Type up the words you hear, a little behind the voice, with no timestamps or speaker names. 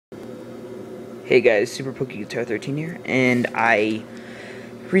Hey guys, Super Pokey Guitar 13 here, and I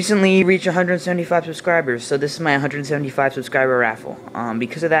recently reached 175 subscribers, so this is my 175 subscriber raffle.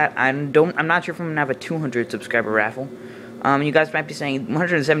 Because of that, I'm not sure if I'm gonna have a 200 subscriber raffle. You guys might be saying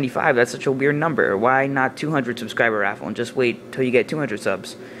 175, that's such a weird number. Why not 200 subscriber raffle and just wait till you get 200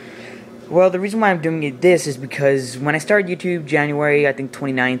 subs? Well, the reason why I'm doing this is because when I started YouTube January, I think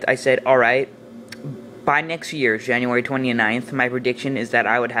 29th, I said, alright, by next year, January 29th, my prediction is that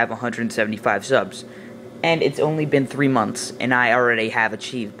I would have 175 subs. And it's only been 3 months, and I already have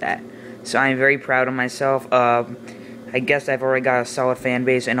achieved that. So I'm very proud of myself. I guess I've already got a solid fan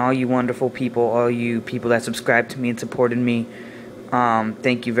base, and all you wonderful people, all you people that subscribed to me and supported me,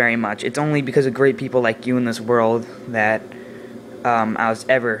 thank you very much. It's only because of great people like you in this world that I was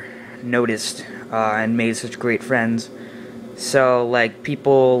ever noticed and made such great friends. So, like,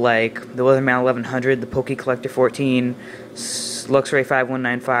 people like the Weatherman 1100, the Poke Collector 14, Luxray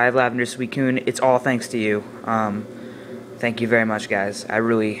 5195, Lavender Suicune, it's all thanks to you. Thank you very much, guys. I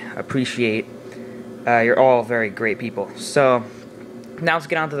really appreciate, you're all very great people. So, now let's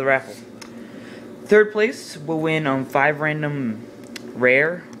get on to the raffle. Third place will win 5 random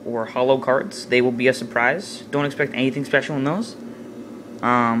rare or holo cards. They will be a surprise. Don't expect anything special in those.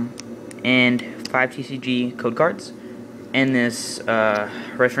 And 5 TCG code cards. And this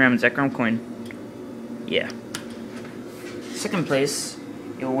Reshiram Zekrom coin. Yeah. Second place,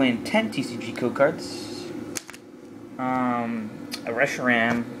 you'll win 10 TCG code cards. A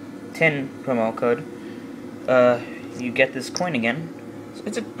Reshiram 10 promo code. You get this coin again.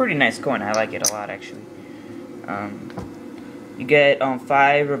 It's a pretty nice coin. I like it a lot, actually. You get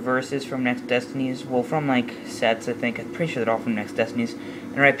 5 reverses from Next Destinies. Well, from like sets, I think. I'm pretty sure they're all from Next Destinies.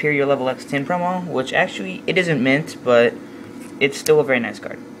 And right here, your level X 10 promo, which actually it isn't mint, but it's still a very nice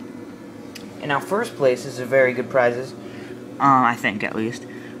card. And now first place is a very good prizes, I think at least.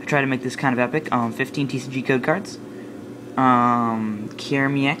 I try to make this kind of epic. 15 TCG code cards,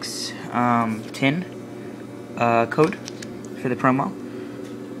 Kiermi X 10 code for the promo,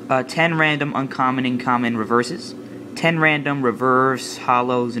 10 random uncommon and common reverses, 10 random reverse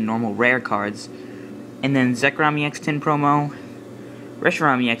holos and normal rare cards, and then Zekrom X 10 promo,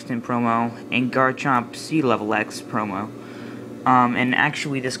 Reshiram X 10 promo, and Garchomp C level X promo. And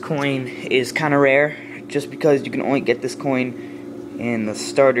actually this coin is kind of rare, just because you can only get this coin in the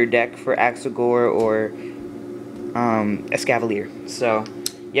starter deck for Axelgore or Escavalier. So,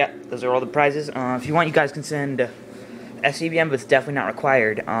 yeah, those are all the prizes. If you want, you guys can send FCBM, but it's definitely not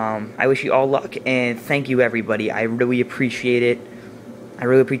required. I wish you all luck, and thank you, everybody. I really appreciate it. I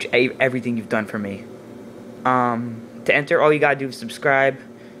really appreciate everything you've done for me. To enter, all you gotta do is subscribe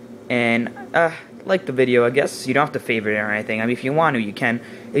and like the video. I guess you don't have to favorite it or anything. I mean, if you want to, you can.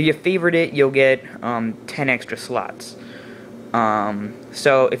 If you favorite it, you'll get 10 extra slots.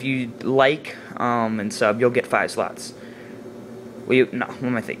 So if you like and sub, you'll get 5 slots. Well, what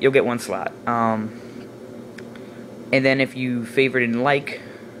am I thinking? You'll get 1 slot. And then if you favorite and like,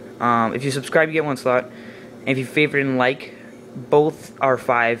 if you subscribe, you get 1 slot. And if you favorite and like, both are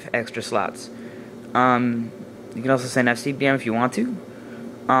 5 extra slots. You can also send FCBM if you want to.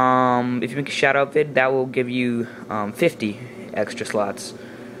 If you make a shoutout vid, that will give you 50 extra slots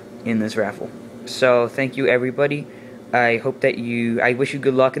in this raffle. So thank you, everybody. I wish you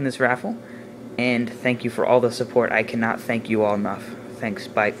good luck in this raffle, and thank you for all the support. I cannot thank you all enough. Thanks.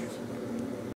 Bye.